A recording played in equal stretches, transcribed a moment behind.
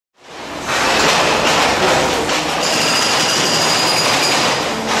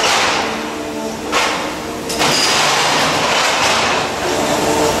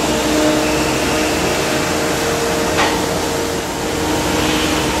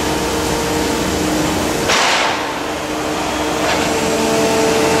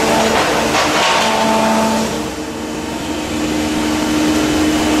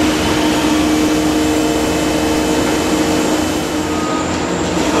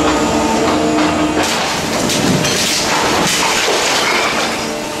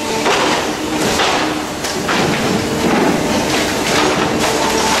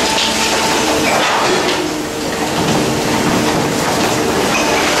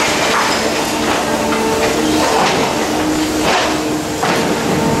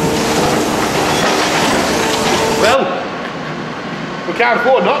can't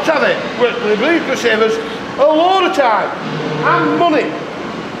afford not to have it. But we believe it could save us a load of time and money.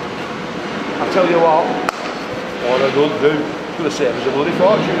 I tell you what a good do. It's going to save us a bloody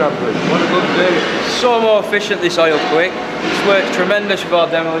fortune, Andrew. What a good do. So more efficient, this OilQuick. It's worked tremendous with our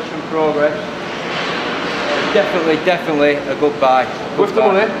demolition progress. Definitely a good buy. Worth the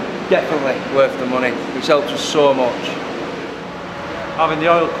money? Definitely worth the money. It's helped us so much. Having the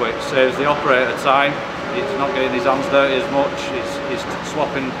OilQuick saves the operator time. He's not getting his hands dirty as much. He's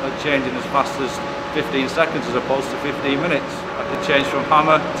swapping and changing as fast as 15 seconds as opposed to 15 minutes. I can change from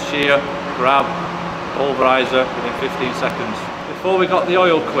hammer, shear, grab, pulverizer within 15 seconds. Before we got the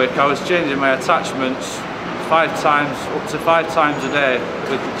OilQuick, I was changing my attachments up to five times a day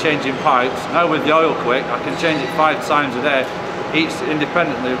with changing pipes. Now with the OilQuick, I can change it 5 times a day, each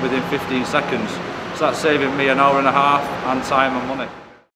independently within 15 seconds. So that's saving me an hour and a half and time and money.